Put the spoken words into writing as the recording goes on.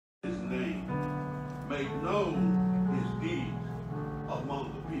make known his deeds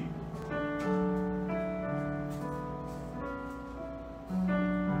among the people.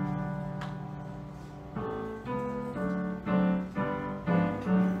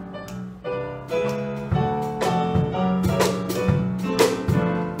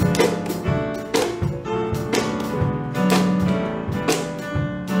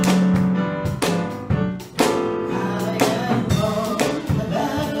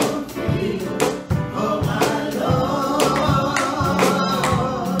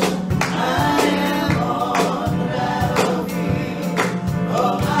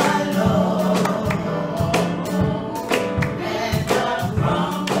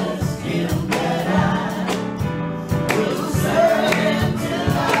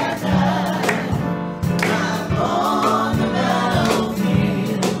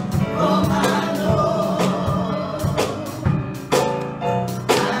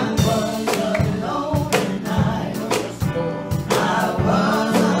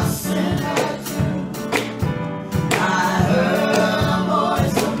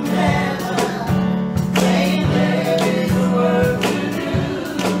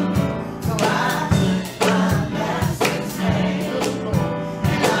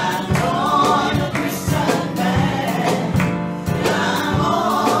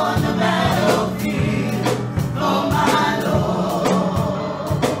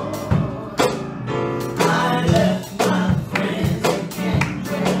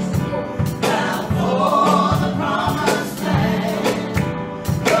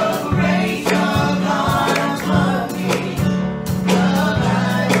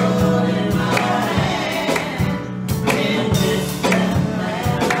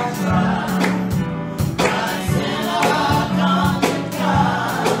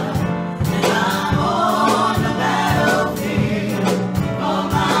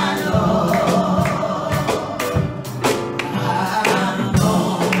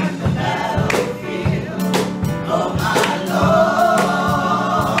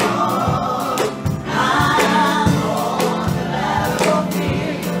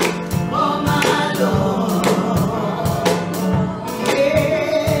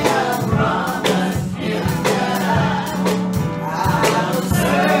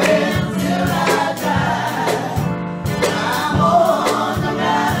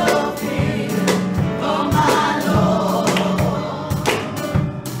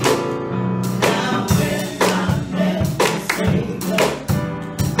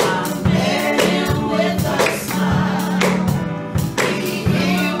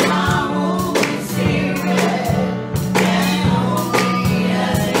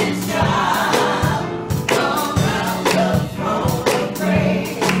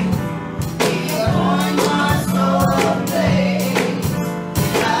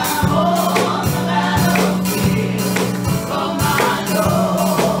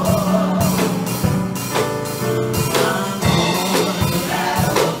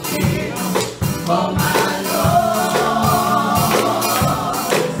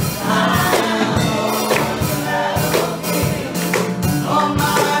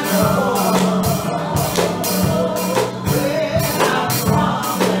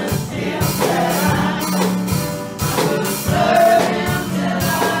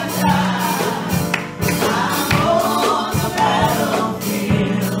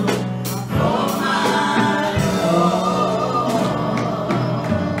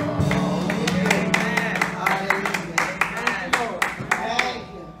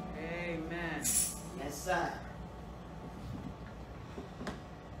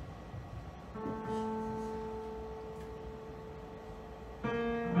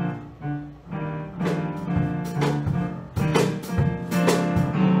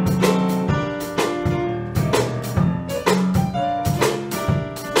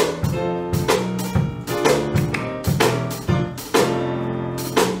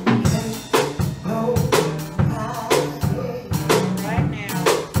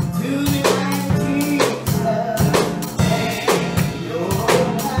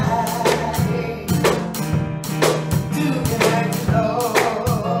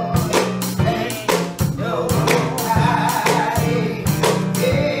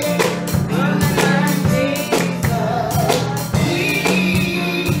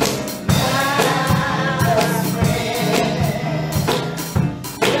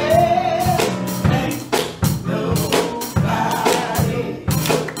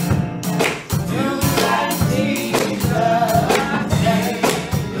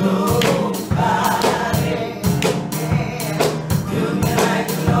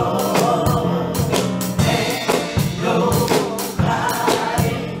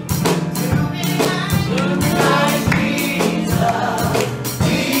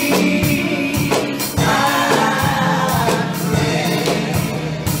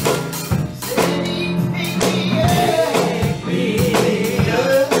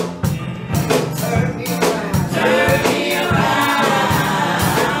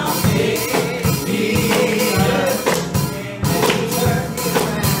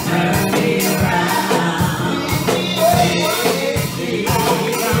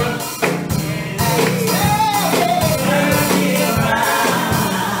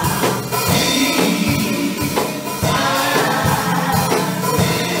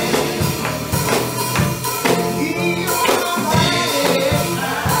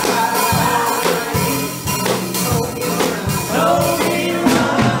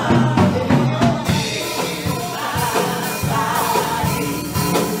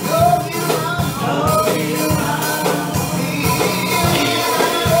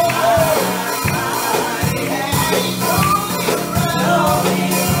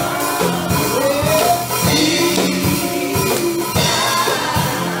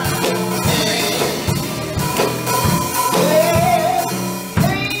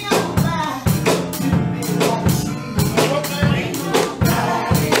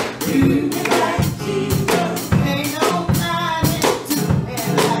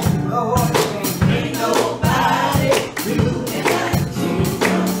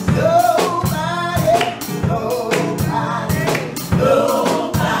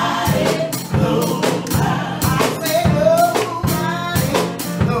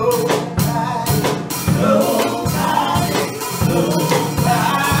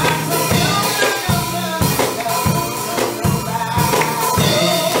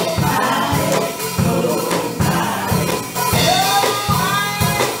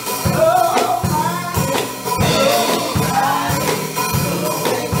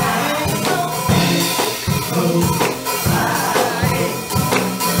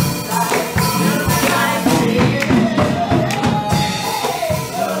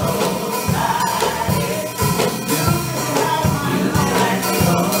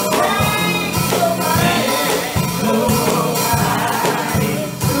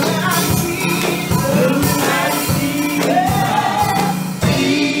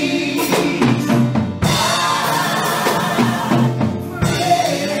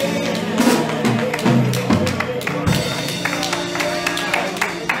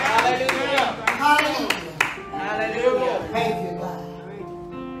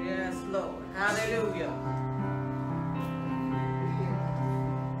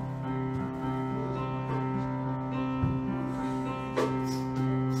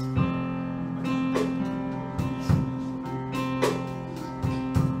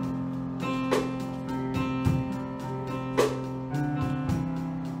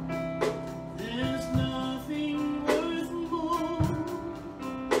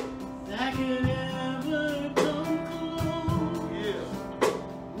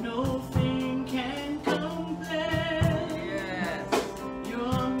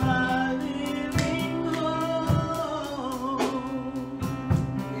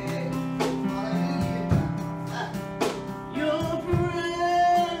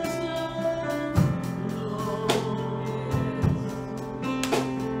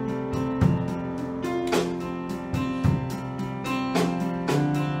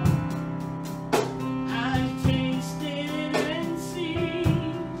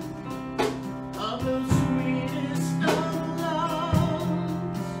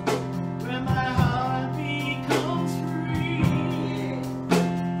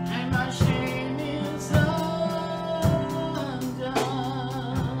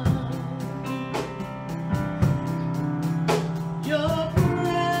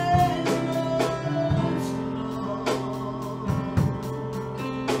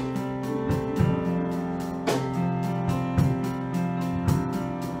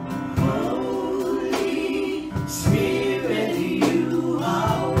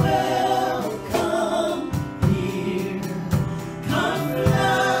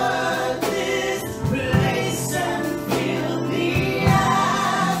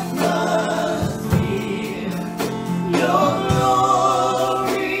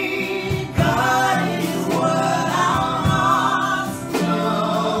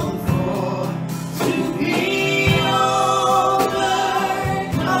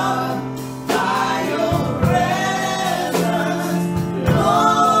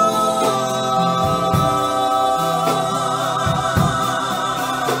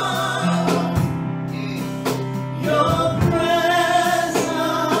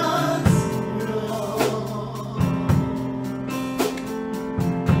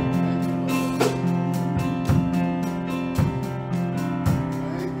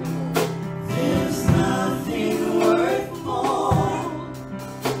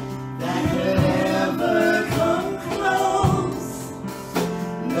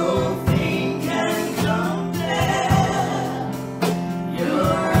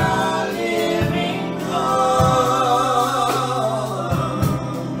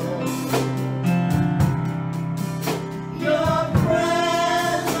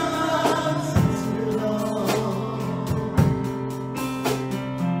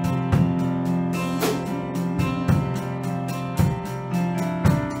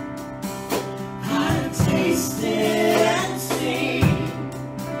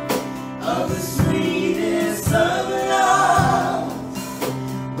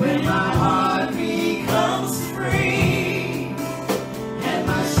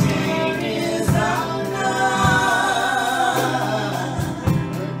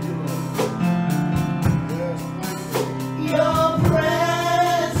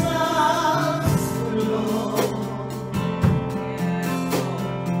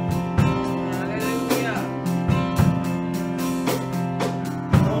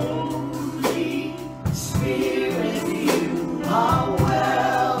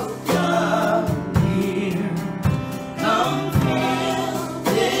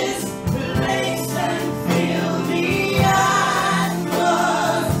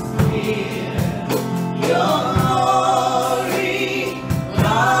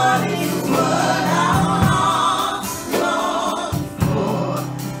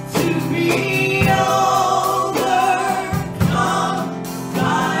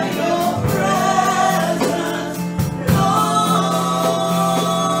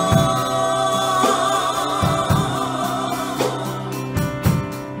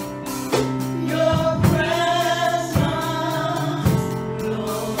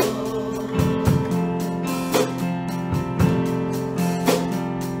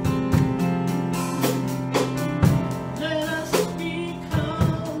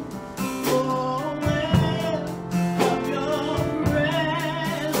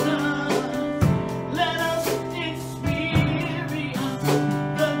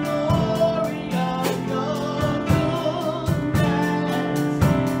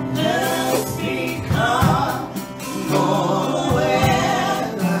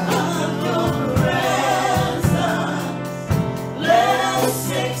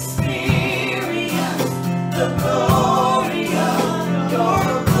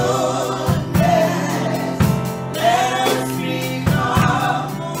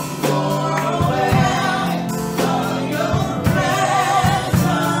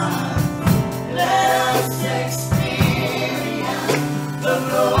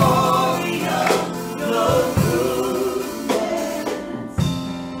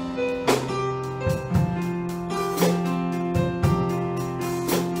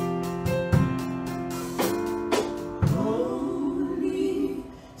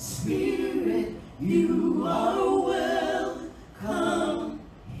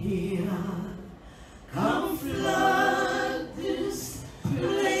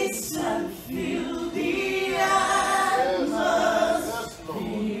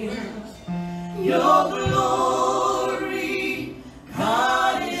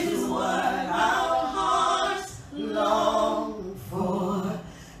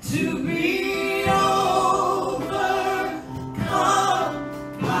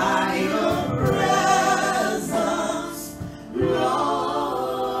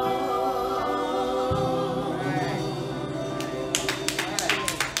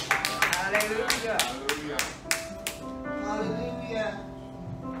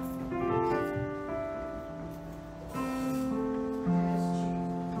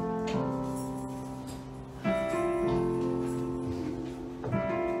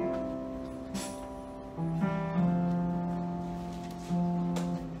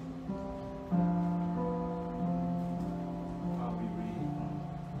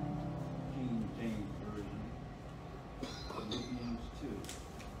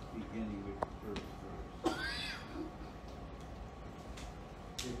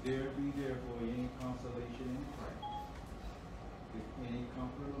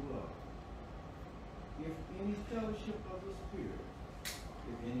 comfort of love. If any fellowship of the Spirit,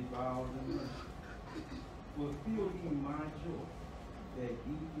 if any vows and mercy, fulfill ye my joy, that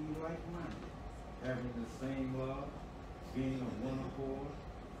ye be like-minded, having the same love, being of one accord,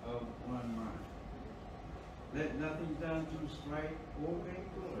 of one mind. Let nothing done through strife or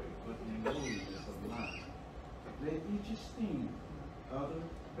vainglory, but in lowliness of mind. Let each esteem other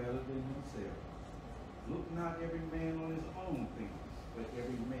better than himself. Look not every man on his own things, but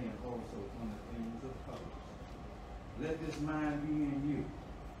every man also on the things of others. Let this mind be in you,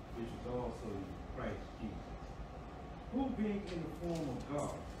 which is also in Christ Jesus, who being in the form of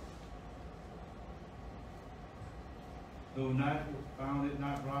God, though not found it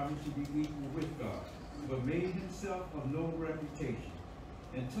not robbery to be equal with God, but made himself of no reputation,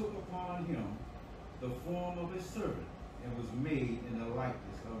 and took upon him the form of a servant, and was made in the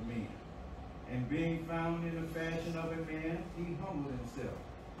likeness of men. And being found in the fashion of a man, he humbled himself,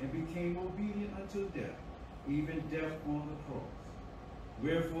 and became obedient unto death, even death on the cross.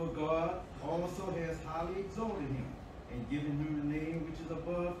 Wherefore God also has highly exalted him, and given him the name which is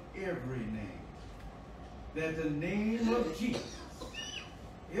above every name, that the name of Jesus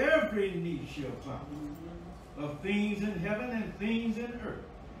every knee shall bow, of things in heaven and things in earth,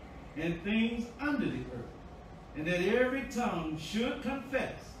 and things under the earth, and that every tongue should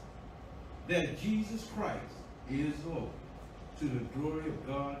confess that Jesus Christ is Lord, to the glory of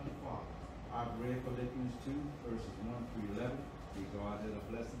God the Father. I've read Philippians 2, verses 1 through 11. Be God as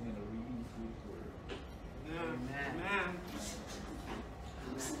a blessing and a reading to his word. Amen. Amen.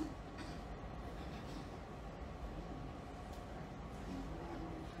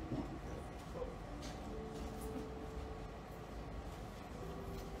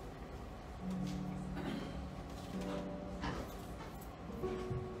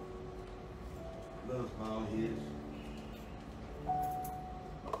 Let us bow our heads.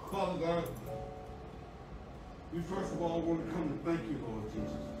 Father God, we first of all want to come to thank you, Lord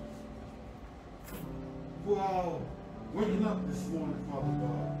Jesus, for our waking up this morning, Father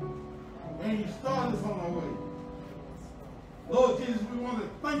God, and you started us on our way. Lord Jesus, we want to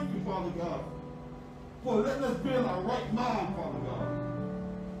thank you, Father God, for letting us be in our right mind, Father God.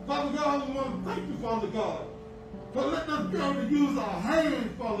 Father God, we want to thank you, Father God, for letting us be able to use our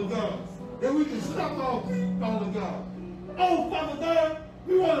hands, Father God, that we can stop our feet, Father God. Oh, Father God,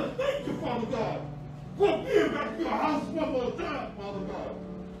 we want to thank you, Father God, for being back to your house one more time, Father God.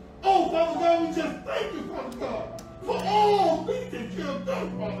 Oh, Father God, we just thank you, Father God, for all things that you have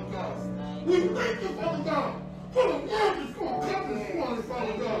done, Father God. We thank you, Father God, for the word that's going to come this morning,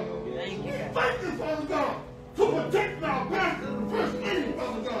 Father God. We thank you, Father God, for protecting our pastor and the first lady,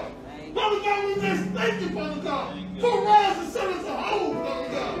 Father God. Father God, we just thank you, Father God, for rising sinners a whole, Father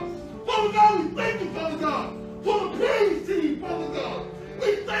God. Father God, we thank you, Father God, for the praise team, Father God.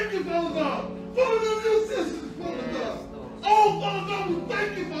 We thank you, Father God, for the new sisters, Father God. Oh, Father God, we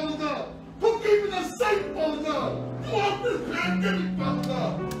thank you, Father God, for keeping us safe, Father God, throughout this pandemic, Father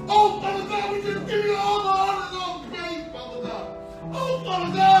God. Oh, Father God, we just give you all the honor and all the praise, Father God. Oh,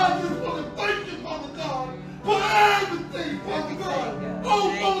 Father God, I just want to thank you, Father God, for everything, Father God.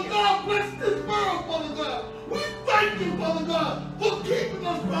 Oh, Father God, bless this world, Father God. We thank you, Father God, for keeping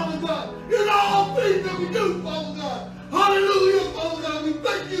us, Father God, in all things that we do, Father God. Hallelujah, Father God. We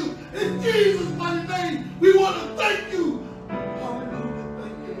thank you in Jesus' mighty name. We want to thank you. Hallelujah.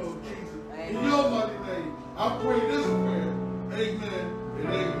 Thank you, Lord Jesus. In your mighty name, I pray this prayer. Amen and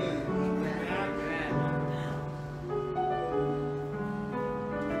amen.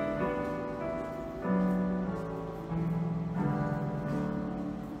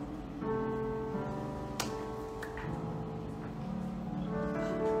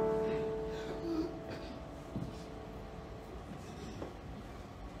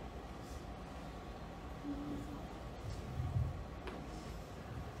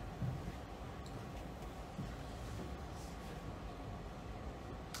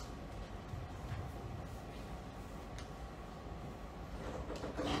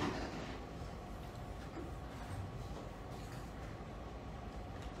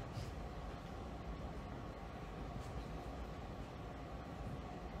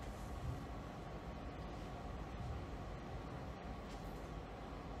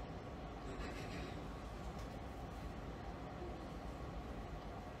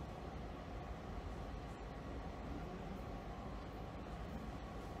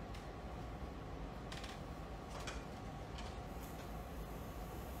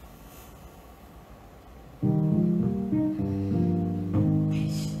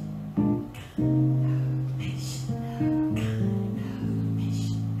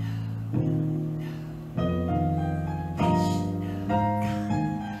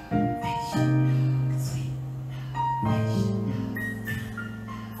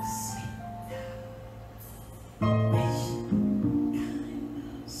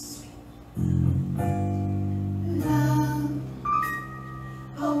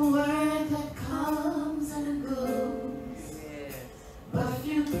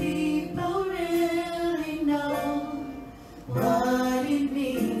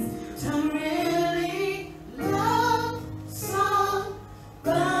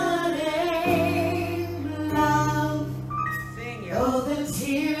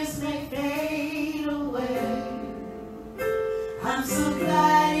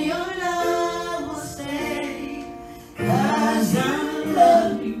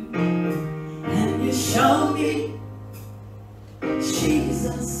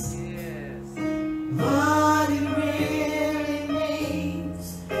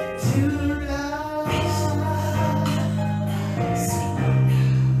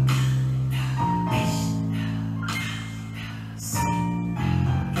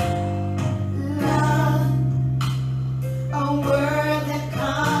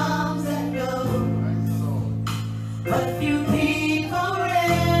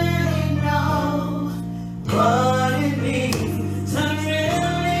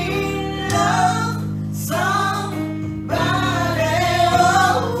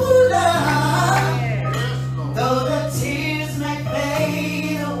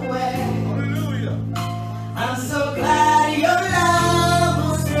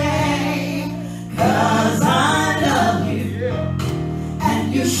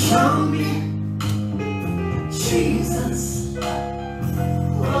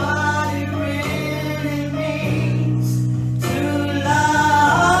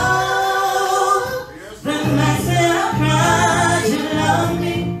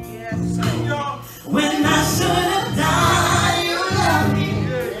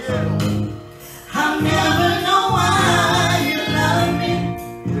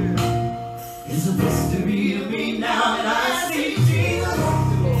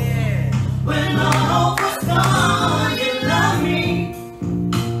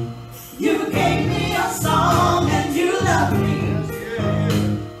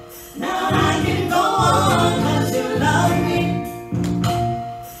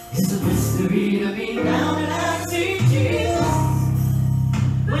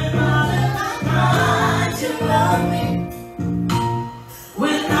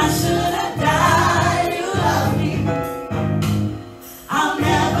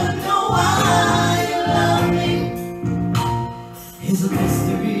 It's a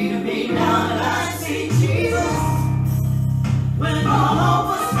mystery to me now that I see Jesus. When all hope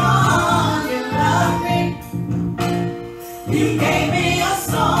was gone, you loved me. You gave me a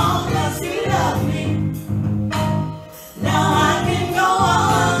song because you loved me. Now I can go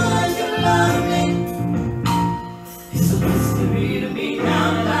on, you love me. It's a mystery to me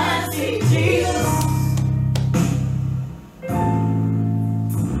now that I see Jesus.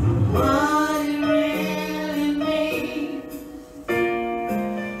 What it really means,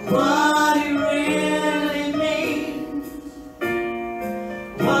 what it really means,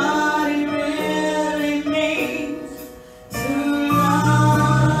 what it really means to love,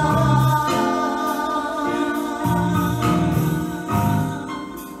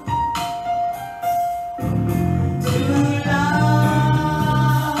 to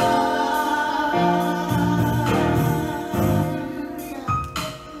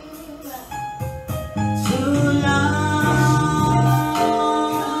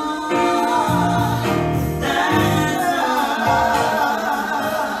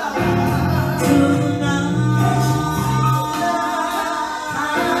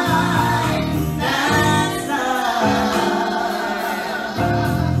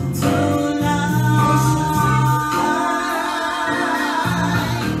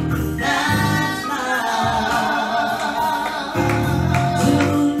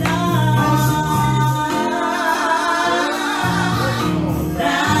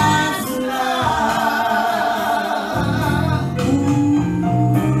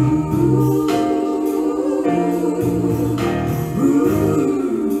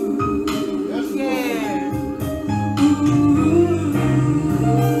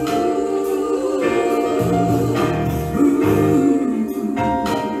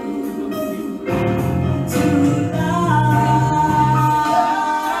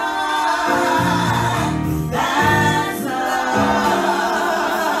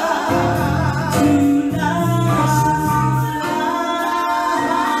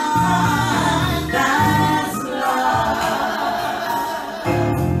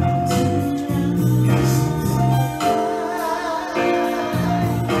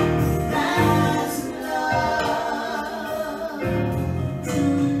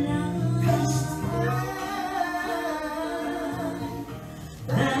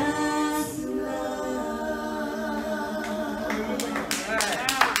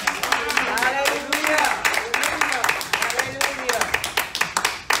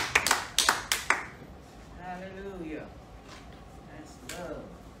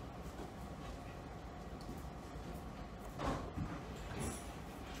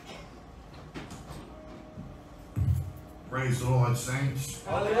Praise the Lord, saints.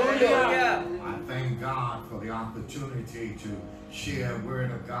 Hallelujah. I thank God for the opportunity to share the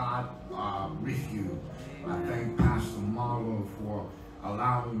word of God with you. I thank Pastor Marlo for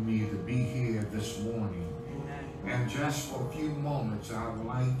allowing me to be here this morning. And just for a few moments, I would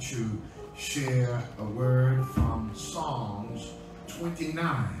like to share a word from Psalms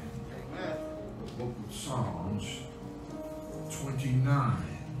 29. The book of Psalms 29.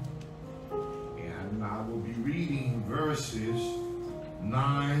 And I will be reading verses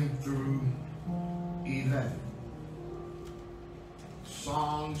 9 through 11.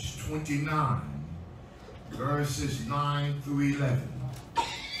 Psalms 29, verses 9 through 11.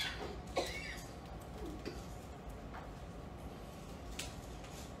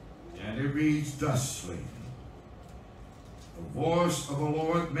 And it reads thusly: The voice of the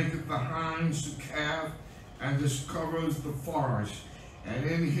Lord maketh the hinds to calve, and discovers the forest, and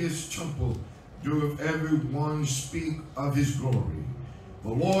in his temple doeth every one speak of his glory. The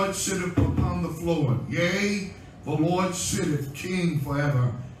Lord sitteth upon the floor, yea, the Lord sitteth king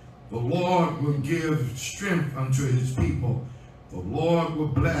forever. The Lord will give strength unto his people. The Lord will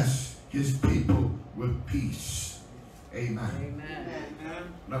bless his people with peace. Amen.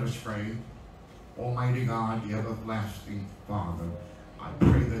 Amen. Let us pray. Almighty God, the everlasting Father, I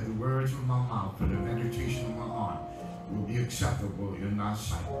pray that the words of my mouth and the meditation of my heart will be acceptable in thy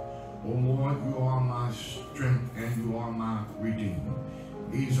sight. O Lord, you are my strength and you are my redeemer.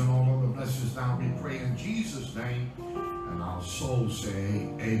 These and all other blessings now we pray in Jesus' name, and our souls say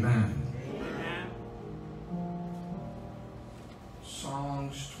amen. Amen.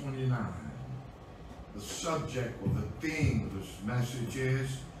 Psalms 29. The subject or the theme of this message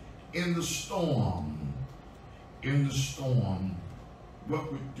is in the storm. In the storm.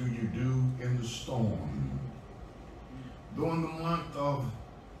 What do you do in the storm? During the month of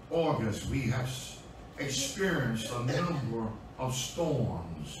August, we have experienced a number of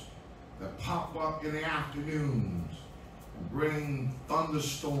storms that pop up in the afternoons and bring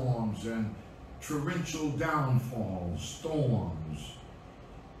thunderstorms and torrential downfalls, storms.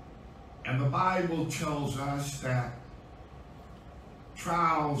 And the Bible tells us that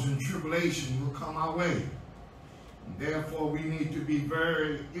trials and tribulation will come our way. And therefore, we need to be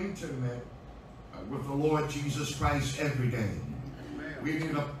very intimate with the Lord Jesus Christ every day. Amen. We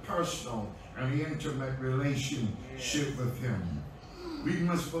need a personal and intimate relationship with Him. We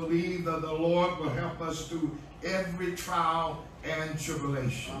must believe that the Lord will help us through every trial and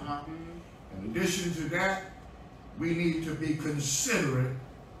tribulation. In addition to that, we need to be considerate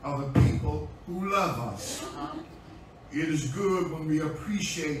of the people who love us. It is good when we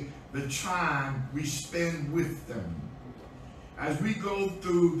appreciate the time we spend with them. As we go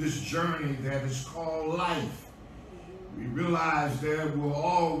through this journey that is called life, we realize there will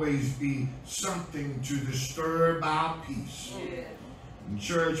always be something to disturb our peace. And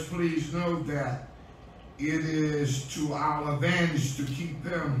church, please know that it is to our advantage to keep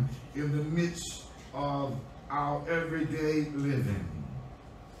Him in the midst of our everyday living.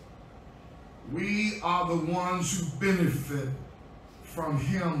 We are the ones who benefit from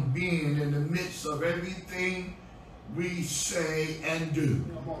Him being in the midst of everything we say and do.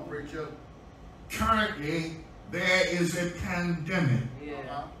 Come on, preacher. Currently, there is a pandemic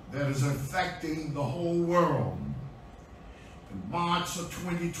that is affecting the whole world. In March of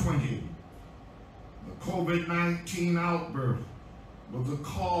 2020, the COVID-19 outbreak was the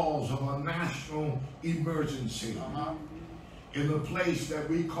cause of a national emergency in the place that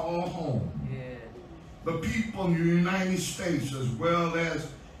we call home. The people in the United States, as well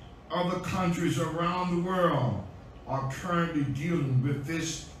as other countries around the world, are currently dealing with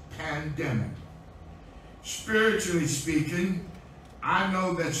this pandemic. Spiritually speaking, I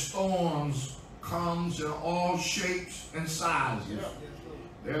know that storms comes in all shapes and sizes.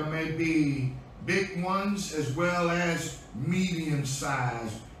 There may be big ones as well as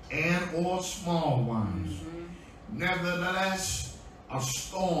medium-sized and or small ones. Nevertheless, a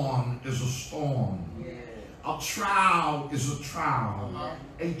storm is a storm. A trial is a trial.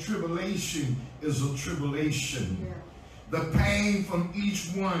 A tribulation is a tribulation. The pain from each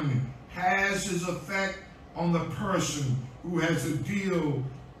one has its effect on the person who has to deal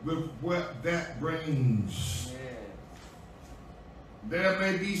with what that brings. There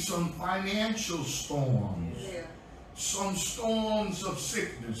may be some financial storms, some storms of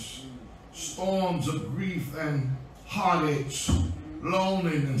sickness, storms of grief and heartaches,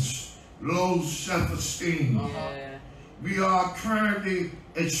 loneliness, low self-esteem. We are currently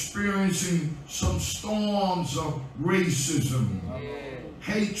experiencing some storms of racism.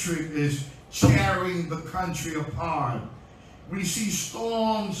 Hatred is tearing the country apart. We see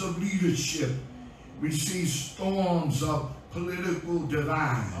storms of leadership. We see storms of political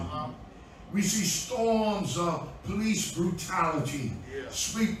divide. We see storms of police brutality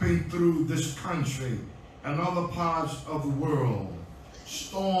sweeping through this country and other parts of the world.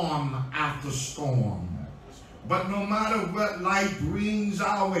 Storm after storm. But no matter what life brings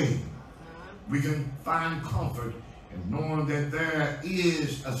our way, we can find comfort in knowing that there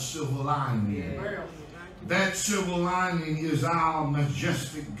is a silver lining. That silver lining is our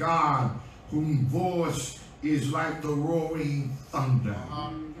majestic God, whose voice is like the roaring thunder.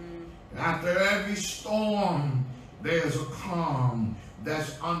 After every storm, there's a calm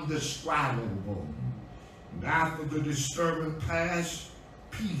that's undescribable. And after the disturbing past,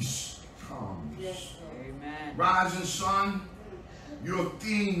 peace comes. Amen. Rising sun, your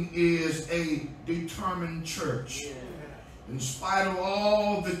theme is a determined church. In spite of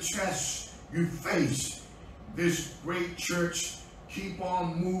all the tests you face, this great church keep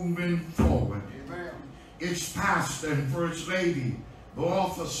on moving forward. Amen. Its pastor and first lady, the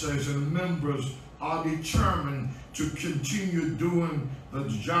officers and members are determined to continue doing the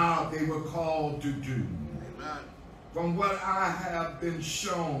job they were called to do. Amen. From what I have been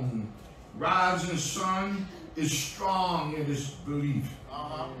shown, Rising Sun is strong in its belief.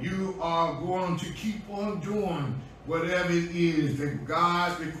 You are going to keep on doing whatever it is that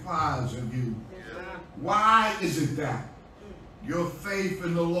God requires of you. Why is it that? Your faith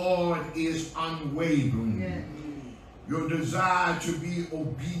in the Lord is unwavering. Your desire to be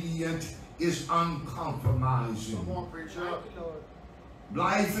obedient is uncompromising. Come on, preacher.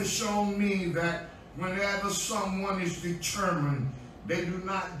 Life has shown me that whenever someone is determined, they do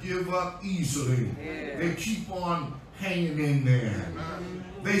not give up easily. They keep on hanging in there.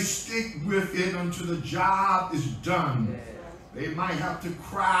 They stick with it until the job is done. They might have to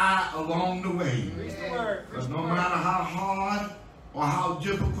cry along the way. But no matter how hard or how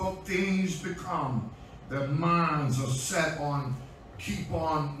difficult things become, their minds are set on keep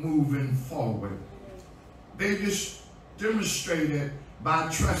on moving forward. They just demonstrated by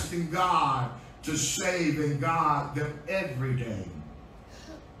trusting God to save and guard them every day.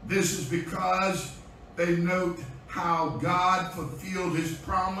 This is because they note how God fulfilled his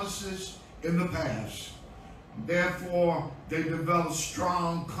promises in the past. Therefore, they develop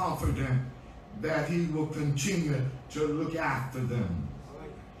strong confidence that he will continue to look after them.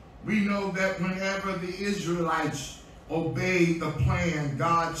 We know that whenever the Israelites obeyed the plan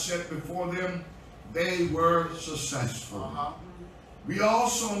God set before them, they were successful. We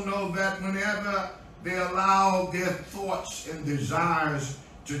also know that whenever they allowed their thoughts and desires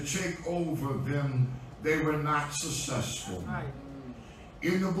to take over them, they were not successful.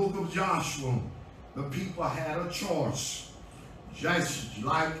 In the book of Joshua, the people had a choice, just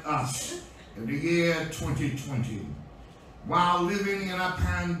like us in the year 2020. While living in a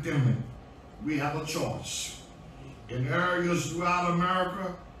pandemic, we have a choice. In areas throughout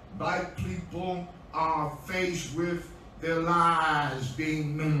America, black people are faced with their lives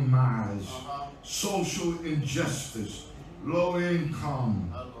being minimized, social injustice, low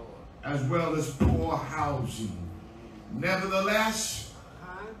income, as well as poor housing. Nevertheless,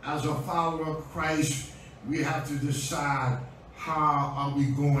 as a follower of Christ, we have to decide how are we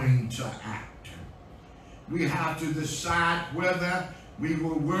going to act. We have to decide whether we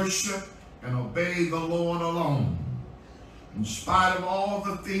will worship and obey the Lord alone. In spite of all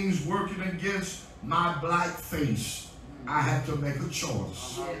the things working against my black face, I have to make a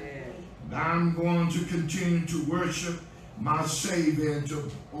choice. And I'm going to continue to worship my Savior and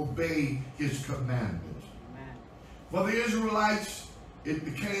to obey his commandments. For the Israelites,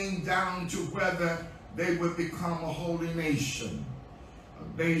 it came down to whether they would become a holy nation,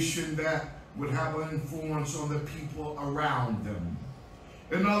 a nation that would have an influence on the people around them.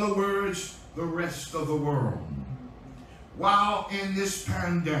 In other words, the rest of the world. While in this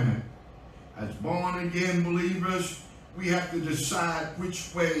pandemic, as born-again believers, we have to decide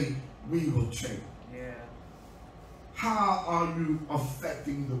which way we will take. How are you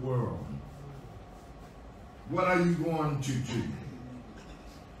affecting the world? What are you going to do?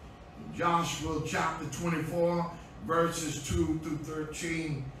 Joshua chapter 24, verses 2 through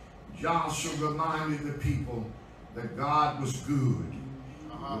 13, Joshua reminded the people that God was good.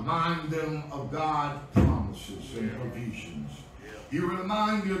 Remind them of God's promises and provisions. He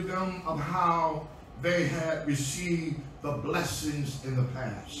reminded them of how they had received the blessings in the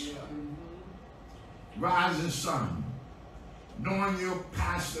past. Rising sun, knowing your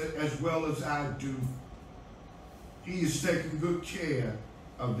pastor as well as I do, he is taking good care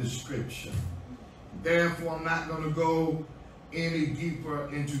of the scripture. Therefore, I'm not going to go any deeper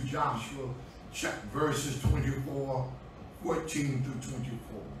into Joshua verses 24, 14 through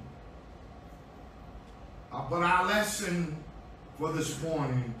 24. But our lesson for this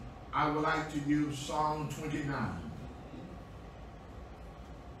morning, I would like to use Psalm 29.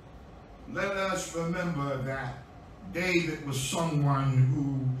 Let us remember that David was someone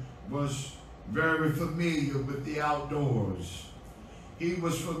who was very familiar with the outdoors. He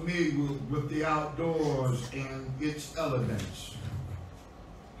was familiar with the outdoors and its elements.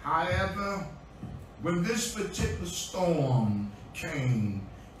 However, when this particular storm came,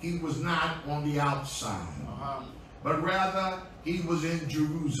 he was not on the outside, but rather he was in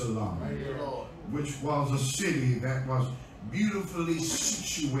Jerusalem, which was a city that was beautifully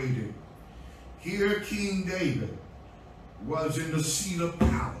situated. Here King David was in the Cedar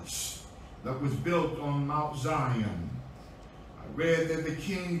Palace that was built on Mount Zion. I read that the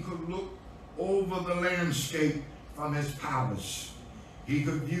king could look over the landscape from his palace. He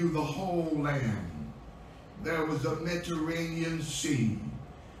could view the whole land. There was the Mediterranean Sea,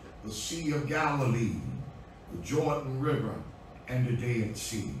 the Sea of Galilee, the Jordan River, and the Dead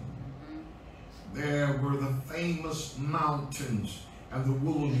Sea. There were the famous mountains and the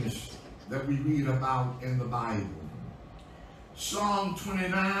wilderness that we read about in the Bible. Psalm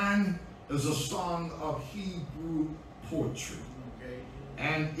 29 is a song of Hebrew poetry,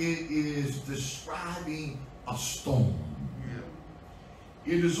 and it is describing a storm.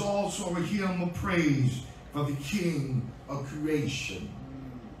 It is also a hymn of praise for the King of creation.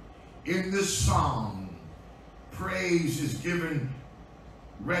 In this song, praise is given,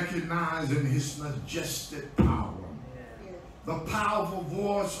 recognizing his majestic power. The powerful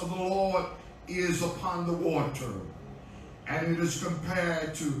voice of the Lord is upon the water, and it is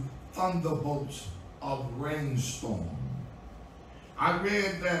compared to thunderbolts of rainstorm. I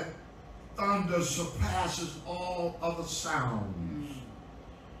read that thunder surpasses all other sounds.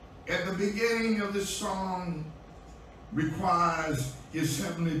 At the beginning of this song requires his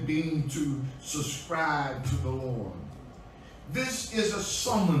heavenly being to subscribe to the Lord. This is a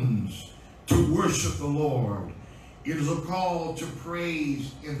summons to worship the Lord. It is a call to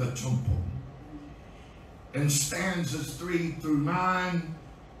praise in the temple. In stanzas 3 through 9,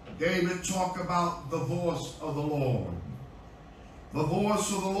 David talked about the voice of the Lord. The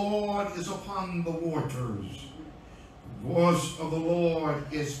voice of the Lord is upon the waters. The voice of the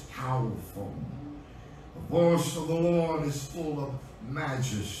Lord is powerful. The voice of the Lord is full of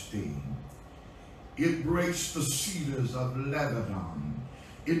majesty. It breaks the cedars of Lebanon.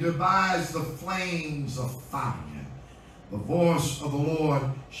 It divides the flames of fire. The voice of the Lord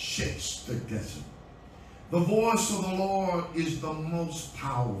shakes the desert. The voice of the Lord is the most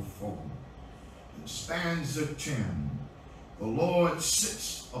powerful. In stanza 10, the Lord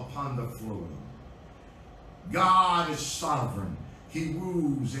sits upon the flood. God is sovereign. He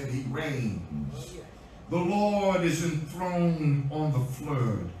rules and he reigns. The Lord is enthroned on the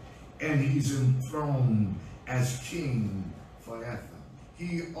flood, and he's enthroned as king forever.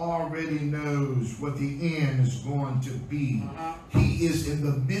 He already knows what the end is going to be. He is in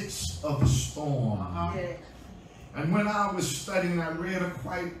the midst of a storm. And when I was studying, I read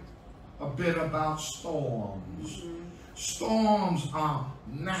quite a bit about storms. Storms are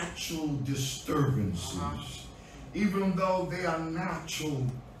natural disturbances. Even though they are natural,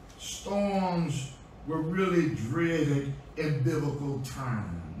 storms were really dreaded in biblical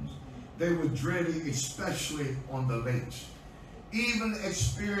times. They were dreaded especially on the lakes. Even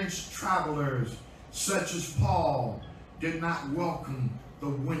experienced travelers such as Paul did not welcome the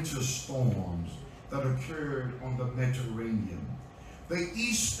winter storms that occurred on the Mediterranean. The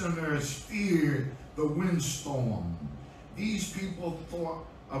Easterners feared the windstorm. These people thought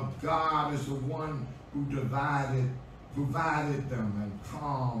of God as the one who provided them and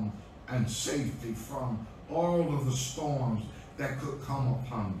calm and safety from all of the storms that could come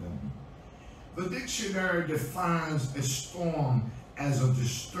upon them. The dictionary defines a storm as a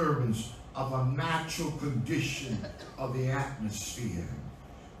disturbance of a natural condition of the atmosphere.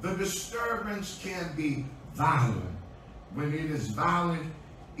 The disturbance can be violent. When it is violent,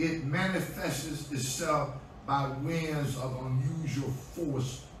 it manifests itself by winds of unusual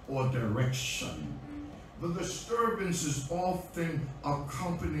force or direction. The disturbance is often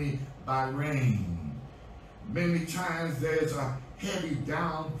accompanied by rain. Many times there's a heavy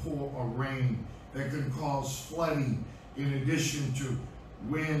downpour of rain that can cause flooding. In addition to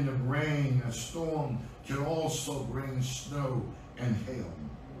wind and rain, a storm can also bring snow and hail.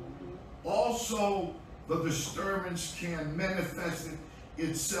 Also, the disturbance can manifest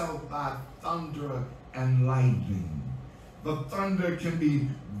itself by thunder and lightning. The thunder can be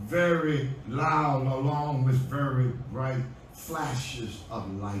very loud along with very bright flashes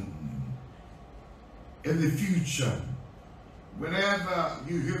of lightning. In the future, whenever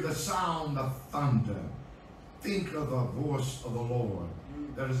you hear the sound of thunder, think of the voice of the Lord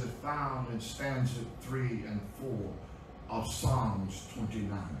that is found in stanza 3 and 4 of Psalms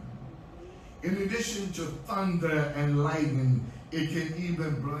 29. In addition to thunder and lightning, it can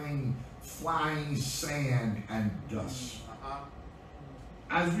even bring flying sand and dust.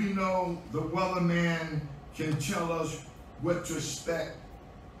 As we know, the weatherman can tell us what to expect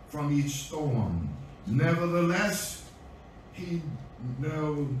from each storm. Nevertheless, we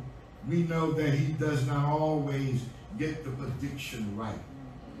know that he does not always get the prediction right.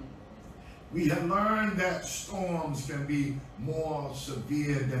 We have learned that storms can be more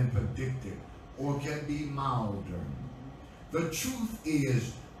severe than predicted or can be milder. The truth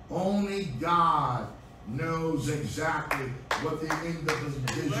is, only God knows exactly what the end of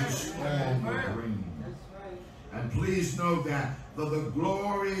the vision storm will bring. And please know that the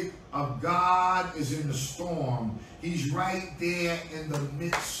glory of God is in the storm. He's right there in the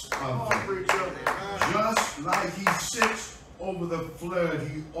midst of it. Just like he sits over the flood,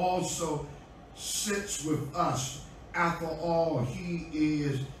 he also sits with us. After all, it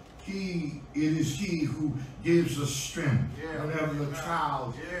is he who gives us strength whenever the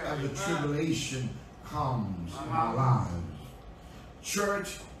trials and the tribulation comes in our lives.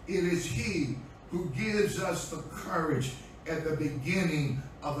 Church, it is he who gives us the courage at the beginning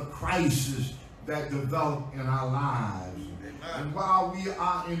of the crisis that develop in our lives. And while we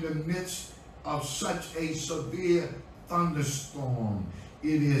are in the midst of such a severe thunderstorm,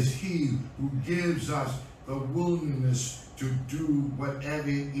 it is he who gives us the willingness to do whatever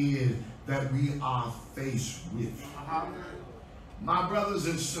it is that we are faced with. My brothers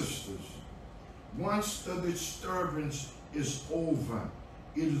and sisters, once the disturbance is over,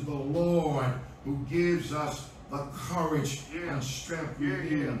 it is the Lord who gives us the courage and strength we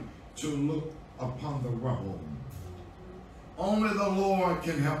need to look upon the rubble. Only the Lord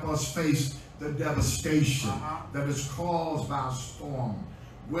can help us face the devastation that is caused by a storm,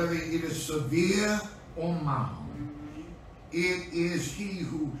 whether it is severe or mild. It is he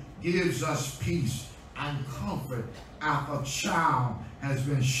who gives us peace and comfort after a child has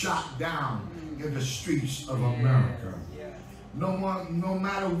been shot down in the streets of America. No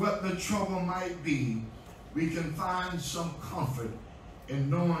matter what the trouble might be, we can find some comfort in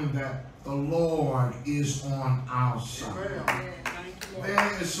knowing that the Lord is on our side.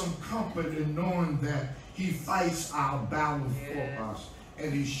 There is some comfort in knowing that He fights our battles for us,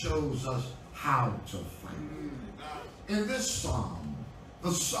 and He shows us how to fight. In this psalm,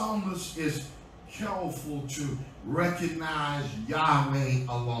 the psalmist is careful to recognize Yahweh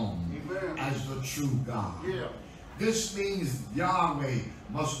alone as the true God. This means Yahweh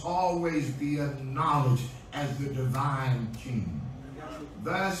must always be acknowledged as the divine King.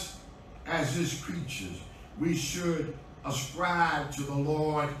 Thus, as His creatures, we should ascribe to the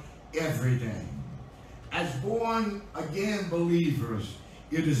Lord every day. As born-again believers,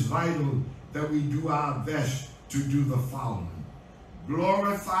 it is vital that we do our best to do the following: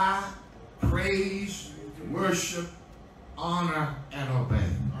 glorify, praise, worship, honor, and obey.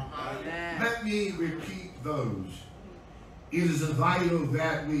 Let me repeat those. It is vital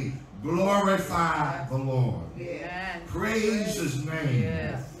that we glorify the Lord, praise His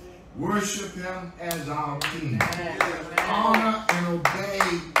name, worship Him as our King, honor and obey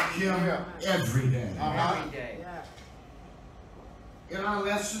Him every day. In our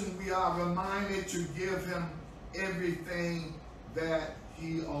lesson, we are reminded to give Him everything that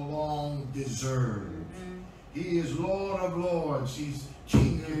He alone deserves. He is Lord of Lords. He's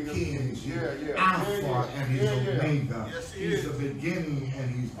King of Kings. He's Alpha and He's Omega. He's the beginning and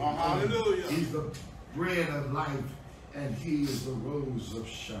He's the end. He's the bread of life and He is the rose of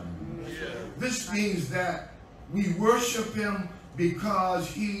Sharon. This means that we worship Him because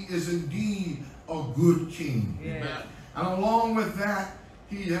He is indeed a good King. And along with that,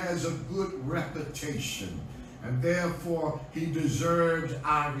 He has a good reputation. And therefore, He deserves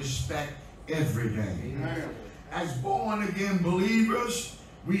our respect every day. As born-again believers,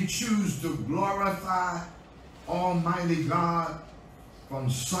 we choose to glorify Almighty God from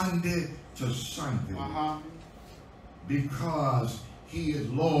Sunday to Sunday. Because He is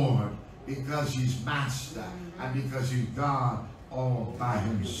Lord, because He's Master, and because He's God all by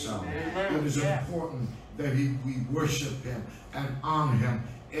Himself. It is important that we worship Him and honor Him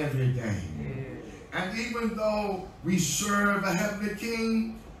every day. And even though we serve a heavenly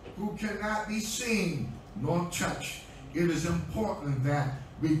King who cannot be seen nor touched, it is important that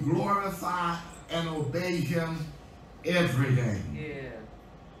we glorify and obey Him every day.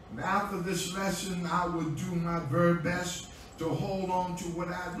 And after this lesson, I will do my very best to hold on to what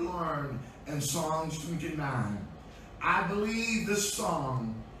I've learned in Psalms 29. I believe this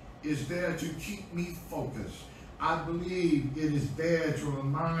song is there to keep me focused. I believe it is there to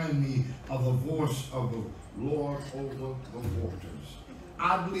remind me of the voice of the Lord over the waters.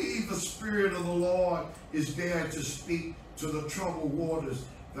 I believe the Spirit of the Lord is there to speak to the troubled waters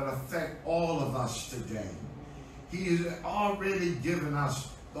that affect all of us today. He has already given us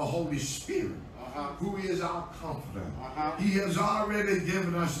the Holy Spirit, who is our comforter. He has already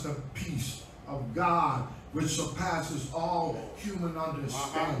given us the peace of God, which surpasses all human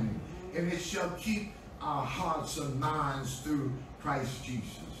understanding. And it shall keep our hearts and minds through Christ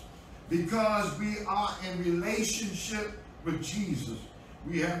Jesus. Because we are in relationship with Jesus,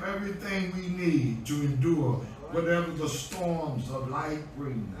 we have everything we need to endure whatever the storms of life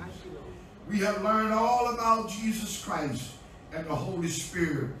bring. We have learned all about Jesus Christ and the Holy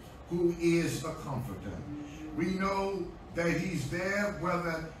Spirit, who is the Comforter. We know that He's there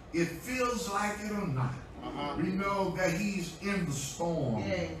whether it feels like it or not. We know that He's in the storm.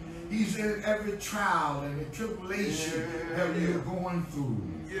 He's in every trial and the tribulation that we are going through.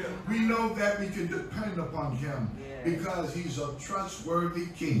 We know that we can depend upon Him because He's a trustworthy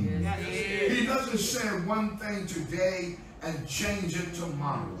King. He doesn't say one thing today and change it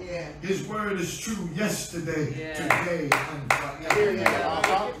tomorrow. His word is true yesterday, today, and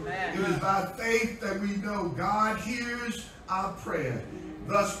forever. It is by faith that we know God hears our prayer.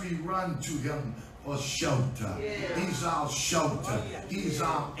 Thus we run to Him for shelter. He's our shelter. He's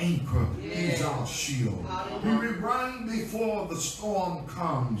our anchor. He's our shield. We run before the storm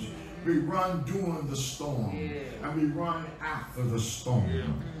comes. We run during the storm. And we run after the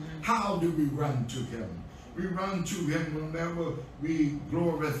storm. How do we run to Him? We run to Him whenever we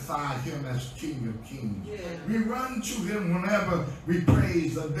glorify Him as King of Kings. We run to Him whenever we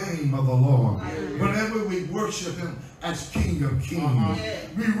praise the name of the Lord. Whenever we worship Him as King of Kings.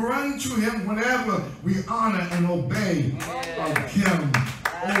 We run to Him whenever we honor and obey Him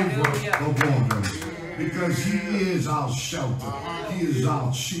over the waters. because he is our shelter. He is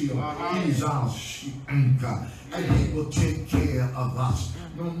our shield. He is our anchor. And he will take care of us.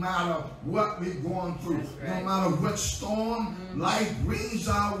 No matter what we're going through, no matter what storm life brings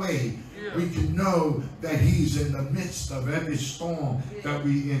our way, we can know that he's in the midst of every storm that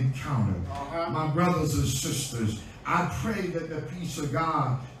we encounter. My brothers and sisters, I pray that the peace of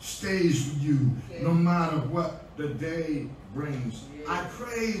God stays with you no matter what the day brings. I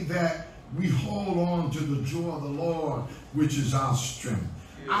pray that we hold on to the joy of the Lord, which is our strength.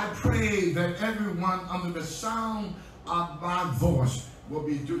 I pray that everyone under the sound of my voice will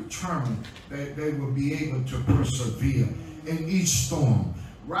be determined that they will be able to persevere in each storm.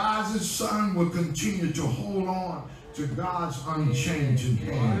 Rising sun will continue to hold on to God's unchanging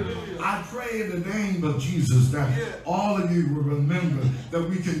hand. I pray in the name of Jesus that all of you will remember that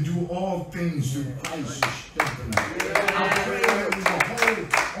we can do all things through Christ who strengthens us. I pray that we will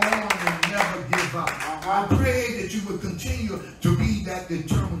hold on and never give up. I pray that you will continue to be that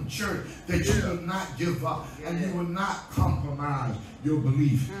determined church, that you will not give up and you will not compromise your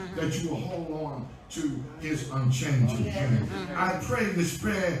belief, that you will hold on to his unchanging hand. I pray this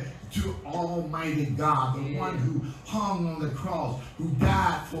prayer to Almighty God, the one who hung on the cross, who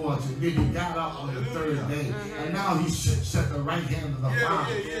died for us, and then he got up on the third day. And now he sits at the right hand of the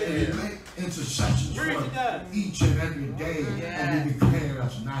Father, and he makes intercessions for us each and every day, and he declares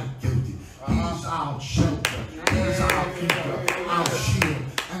us not guilty. He's our shelter. He's our keeper, our shield.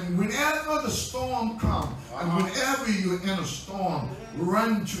 And whenever the storm comes, and whenever you're in a storm,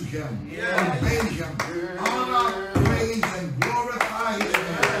 run to him, obey him, honor, praise, and glorify his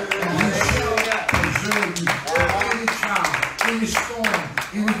name. And he shall preserve you from any trial, any storm,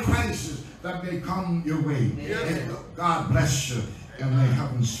 any crisis that may come your way. And God bless you, and may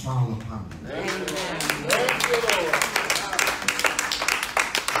heaven smile upon you. Thank you, Lord.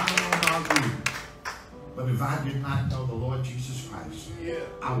 I don't know about you, but if I did not know the Lord Jesus Christ,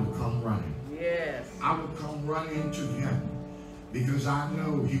 I would come running. Yes. I would come running to him because I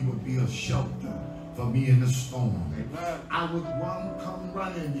know he would be a shelter for me in the storm. I would come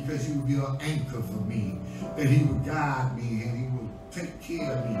running because he would be an anchor for me, that he would guide me and he would take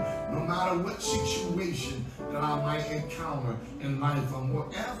care of me no matter what situation that I might encounter in life, or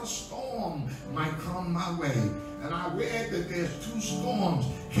whatever storm might come my way. And I read that there's 2 storms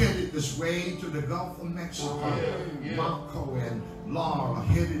headed this way to the Gulf of Mexico. Marco and Laura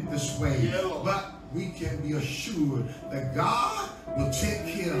headed this way. But we can be assured that God will take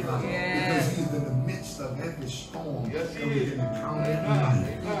care of us because he's in the midst of every storm that we can encounter in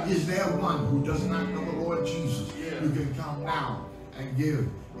life. Is there one who does not know the Lord Jesus? You can come now and give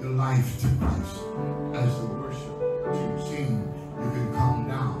your life to Christ. As the worship team sing, you can come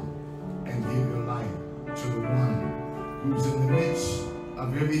now and give your life to the one who's in the midst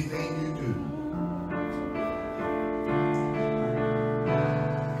of everything you do.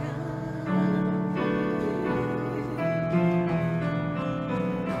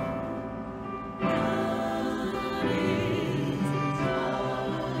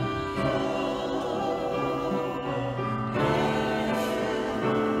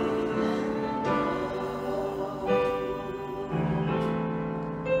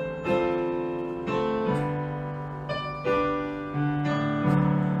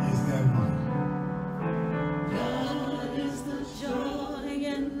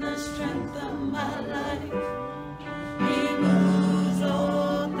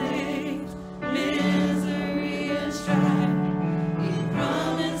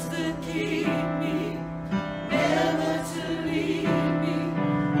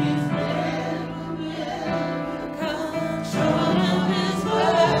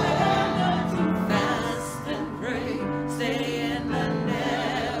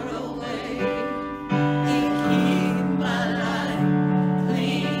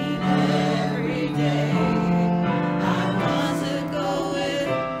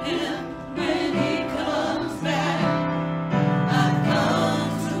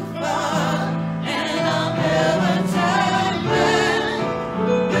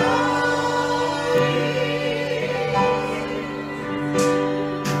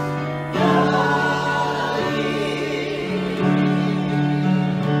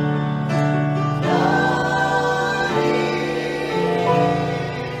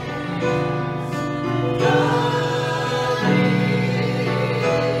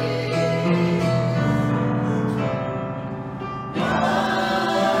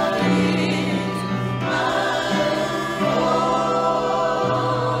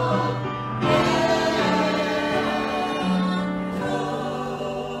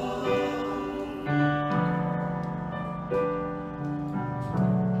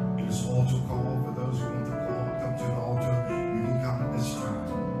 Altar call for those who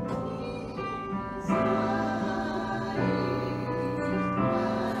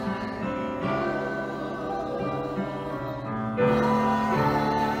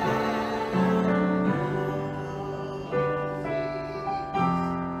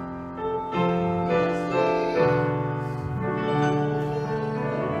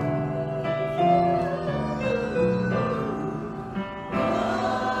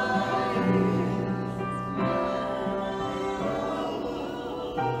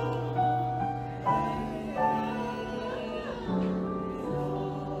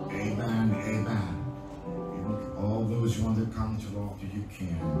you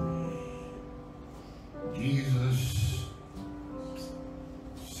can. Jesus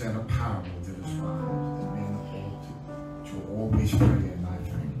said a parable to his wives that men ought to always pray and not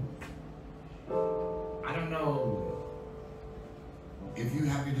faint. I don't know if you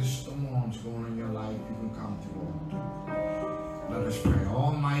have any storms going in your life, you can come to the altar. Let us pray.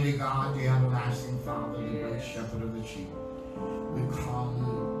 Almighty God, the everlasting Father, the great shepherd of the sheep, we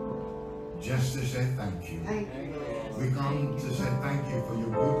come just to say thank you. We come to say thank you for your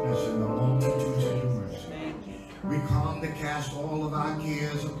goodness and the multitudes of your mercy. We come to cast all of our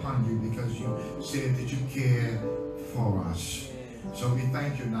cares upon you because you said that you care for us. So we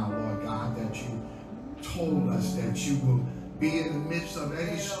thank you now, Lord God, that you told us that you will be in the midst of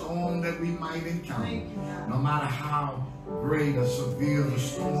any storm that we might encounter. No matter how great or severe the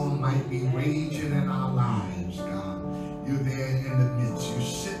storm might be raging in our lives, God, you're there in the midst. You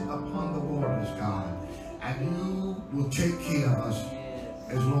sit upon the waters, God, and you will take care of us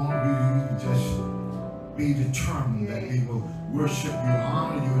as long as we just be determined that we will worship you,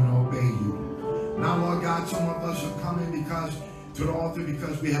 honor you, and obey you. Now, Lord God, some of us are coming to the altar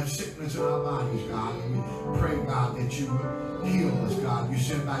because we have sickness in our bodies, God, and we pray, God, that you will heal us, God. You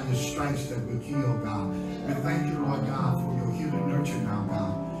said by your stripes that we're healed, God. We thank you, Lord God, for your healing nurture now,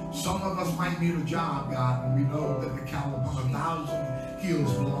 God. Some of us might need a job, God, and we know that the cattle upon 1,000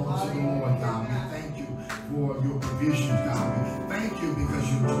 hills belongs to the Lord, God. We thank you for your provisions, God. We thank you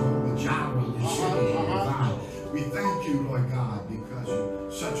because you're Jehovah Jireh, you said you provide. We thank you, Lord God, because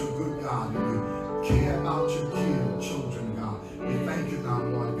you're such a good God and you care about your children, God. We thank you now,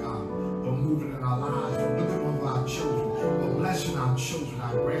 Lord God, for moving in our lives, for looking over our children, for blessing our children,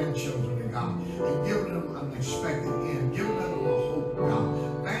 our grandchildren, God, and giving them an expected end, giving them a hope,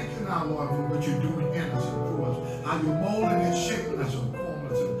 God. Thank you now, Lord, for what you're doing in us and through us, how you're molding and shaping us and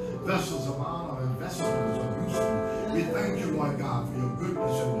forming us and vessels of honor and vessels of useful. We thank you, Lord God, for your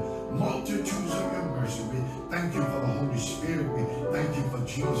goodness and multitudes of your mercy. We thank you for the Holy Spirit. We thank you for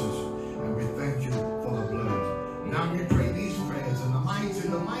Jesus. And we thank you for the blood. Now we pray these prayers in the mighty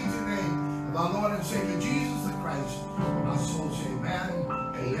name of our Lord and Savior Jesus the Christ. And our souls say amen,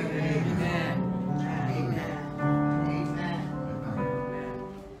 amen, and amen.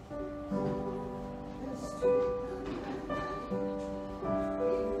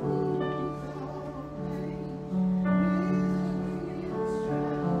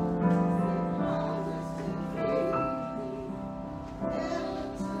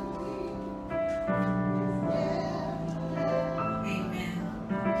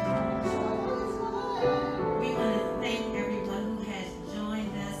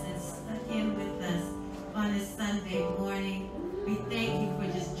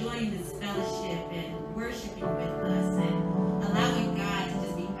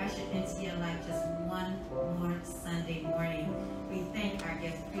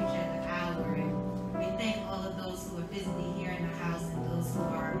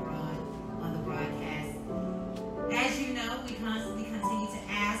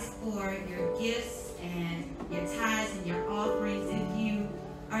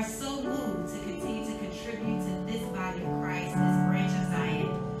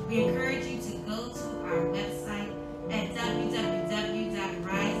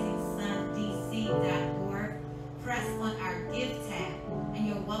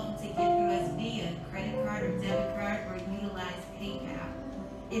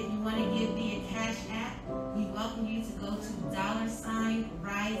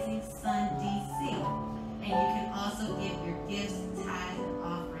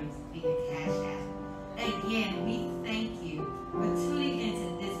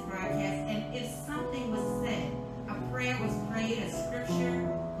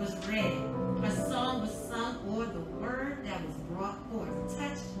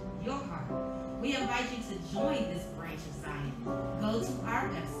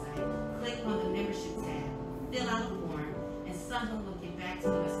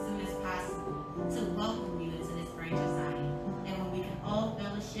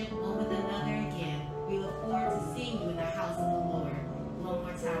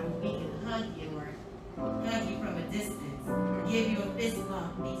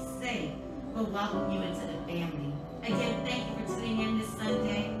 Welcome you into the family. Again, thank you for tuning in this